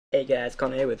Hey guys,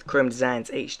 Connor here with Chrome Designs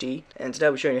HD, and today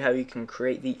we're showing you how you can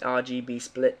create the RGB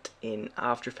split in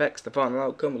After Effects. The final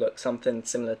outcome will look something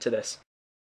similar to this.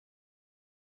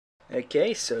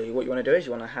 Okay, so what you want to do is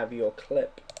you want to have your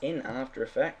clip in After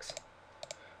Effects.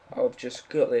 I've just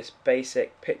got this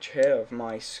basic picture here of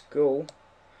my school,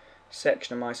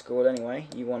 section of my school anyway.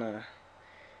 You want to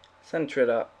center it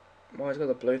up. Why it's got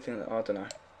the blue thing? I don't know.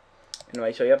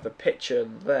 Anyway, so you have the picture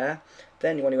there.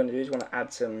 Then what you want to do is you want to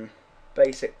add some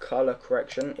basic color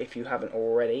correction if you haven't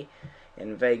already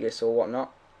in Vegas or whatnot.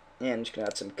 And I'm just going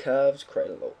to add some curves, create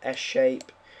a little S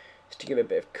shape just to give it a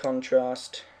bit of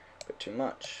contrast. A bit too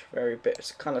much, very bit,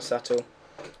 it's kind of subtle.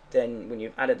 Then when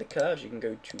you've added the curves, you can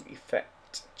go to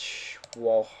Effect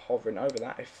while hovering over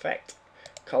that, Effect,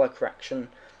 Color Correction,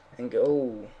 and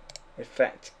go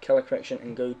Effect, Color Correction,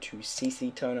 and go to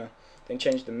CC Toner. Then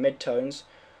change the midtones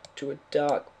to a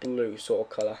dark blue sort of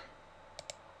color.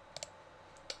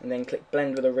 And then click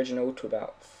blend with original to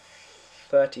about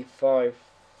between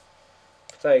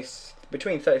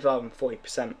 35 and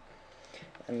 40%,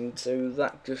 and so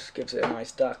that just gives it a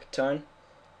nice dark tone.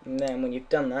 And then when you've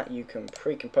done that, you can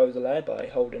pre-compose the layer by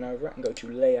holding over it and go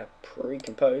to layer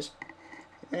pre-compose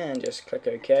and just click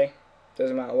OK.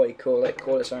 Doesn't matter what you call it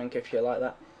something if you like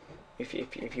that, if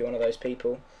you're one of those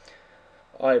people.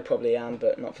 I probably am,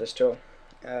 but not for this tool.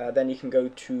 Then you can go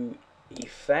to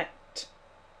Effect,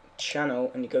 Channel,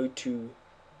 and you go to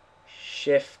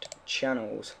Shift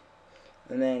Channels,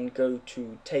 and then go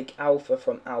to take alpha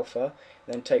from alpha,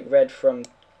 then take red from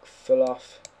full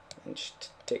off, and just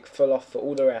take full off for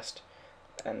all the rest,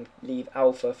 and leave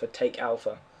alpha for take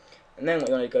alpha. And then what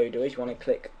you want to go do is you want to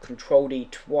click Control D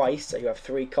twice, so you have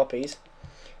 3 copies.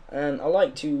 And I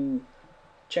like to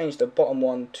change the bottom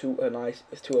one to a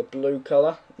blue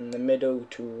color, and the middle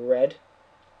to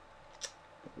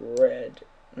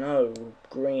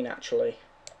green actually,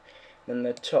 then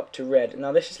the top to red.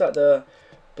 Now this is like the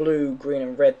blue, green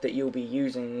and red that you'll be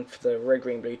using for the red,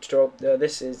 green, blue tutorial.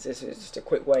 This is just a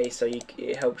quick way so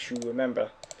it helps you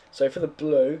remember. So for the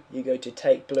blue, you go to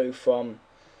take blue from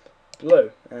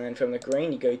blue, and then from the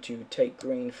green you go to take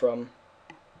green from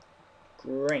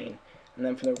green, and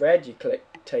then from the red you click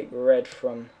take red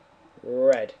from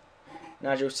red. And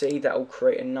as you'll see, that will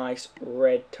create a nice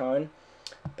red tone.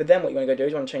 But then what you want to go do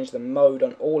is you want to change the mode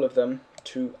on all of them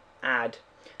to add.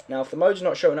 Now if the mode's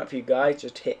not showing up for you guys,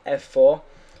 just hit F4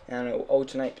 and it will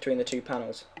alternate between the 2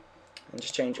 panels. And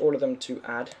just change all of them to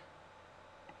add.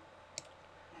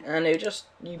 And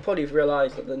you probably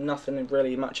realise that nothing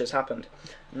really much has happened.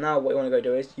 Now what you want to go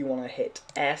do is you want to hit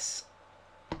S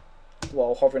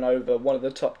while hovering over one of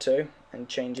the top 2 and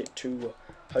change it to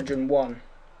 101.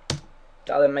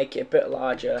 That'll then make it a bit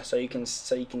larger so you can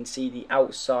see the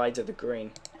outsides of the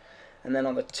green. And then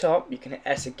on the top you can hit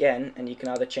S again, and you can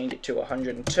either change it to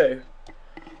 102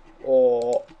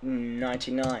 or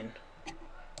 99.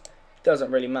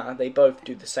 Doesn't really matter, they both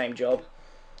do the same job.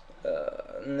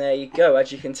 And there you go.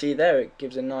 As you can see there, it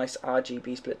gives a nice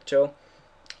RGB split tool.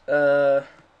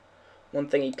 One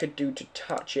thing you could do to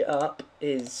touch it up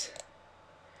is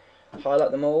highlight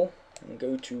them all and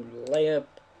go to layer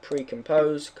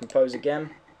pre-compose, compose again,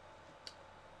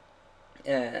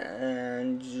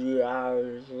 and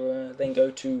then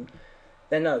go to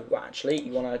actually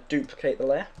you want to duplicate the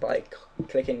layer by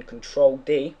clicking Control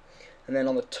D, and then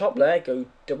on the top layer go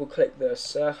double click the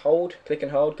click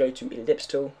and hold, go to ellipse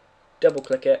tool, double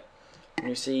click it, and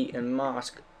you see a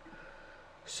mask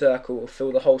circle will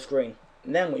fill the whole screen.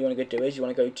 And then what you want to go do is you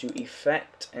want to go to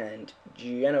Effect and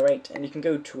Generate, and you can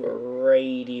go to a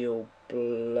radial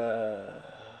blur.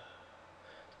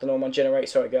 Don't know what my generate,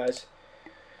 sorry guys.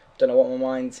 Don't know what my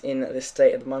mind's in at this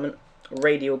state at the moment.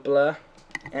 Radial blur,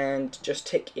 and just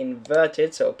tick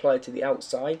inverted, so apply it to the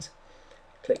outside.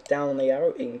 Click down on the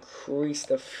arrow, increase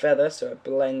the feather so it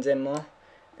blends in more,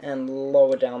 and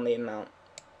lower down the amount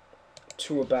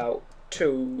to about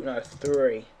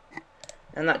 3.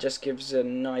 And that just gives a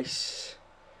nice,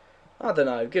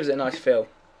 gives it a nice feel.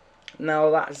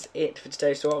 Now that's it for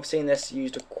today. So I've seen this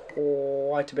used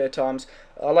quite a bit of times.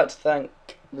 I'd like to thank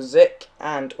ZiiC,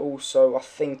 and also I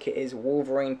think it is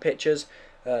WolverinePictures.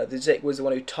 The ZiiC was the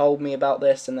one who told me about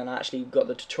this, and then I actually got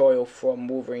the tutorial from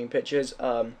WolverinePictures.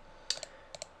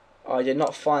 I did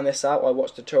not find this out, I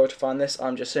watched the tutorial to find this.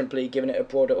 I'm just simply giving it a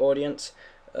broader audience.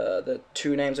 The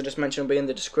 2 names I just mentioned will be in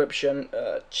the description.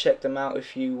 Check them out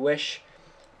if you wish.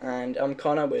 And I'm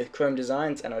Connor with Chrome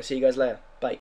Designs, and I'll see you guys later.